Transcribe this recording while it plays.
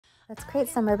Let's create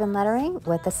some ribbon lettering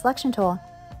with the selection tool.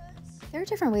 There are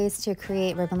different ways to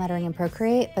create ribbon lettering in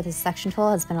Procreate, but the selection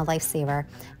tool has been a lifesaver.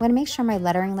 I'm going to make sure my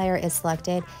lettering layer is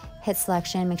selected, hit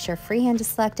selection, make sure freehand is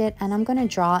selected, and I'm going to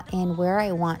draw in where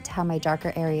I want to have my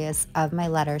darker areas of my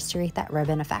letters to create that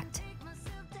ribbon effect.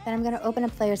 Then I'm going to open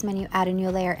up the layers menu, add a new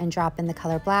layer, and drop in the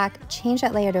color black. Change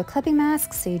that layer to a clipping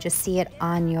mask so you just see it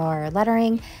on your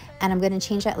lettering. And I'm going to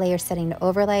change that layer setting to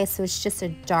overlay so it's just a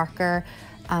darker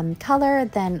color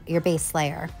than your base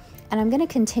layer. And I'm going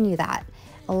to continue that.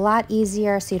 A lot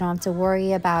easier so you don't have to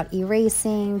worry about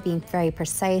erasing, being very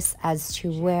precise as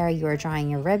to where you're drawing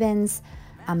your ribbons.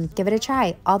 Give it a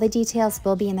try. All the details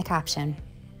will be in the caption.